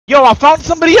Yo, I found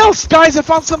somebody else, guys. I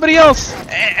found somebody else,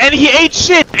 and he ate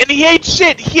shit. And he ate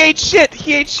shit. He ate shit.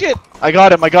 He ate shit. I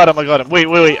got him. I got him. I got him.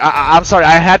 Wait. I'm sorry.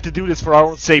 I had to do this for our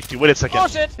own safety. Wait a second. Oh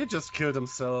shit! He just killed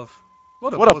himself.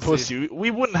 What a pussy.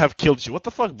 We wouldn't have killed you. What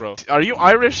the fuck, bro? Are you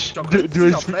Irish? Do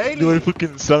I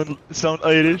fucking sound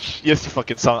Irish? Yes, you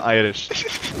fucking sound Irish.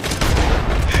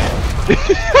 Yo,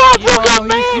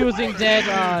 he's using dead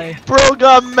eye. Bro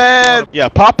got mad. Yeah,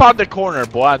 pop out the corner,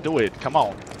 boy. Do it. Come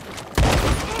on.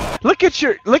 Look at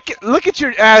your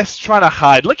ass trying to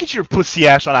hide. Look at your pussy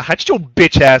ass trying to hide. Shut your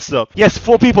bitch ass up. Yes,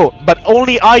 4 people, but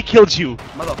only I killed you.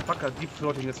 Motherfucker deep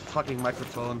throating his fucking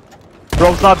microphone.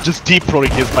 Bro's not just deep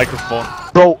throating his microphone.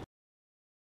 Bro.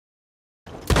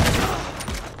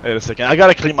 Wait a second. I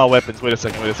gotta clean my weapons. Wait a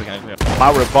second.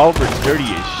 My revolver's dirty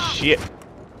as shit.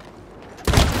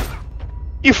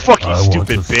 You fucking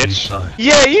stupid bitch.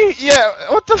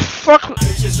 Yeah, what the fuck?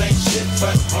 Bitches ain't shit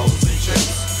but hoes and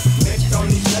tricks. Mixed on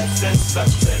these nuts and such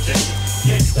bitches.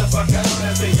 Get the fuck out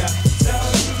of there, down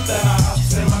the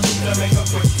house and I'm gonna make a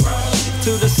quick run.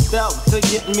 To the stove to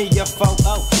get me a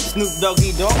photo. Snoop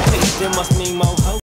Doggy Dogg, there must mean mo ho.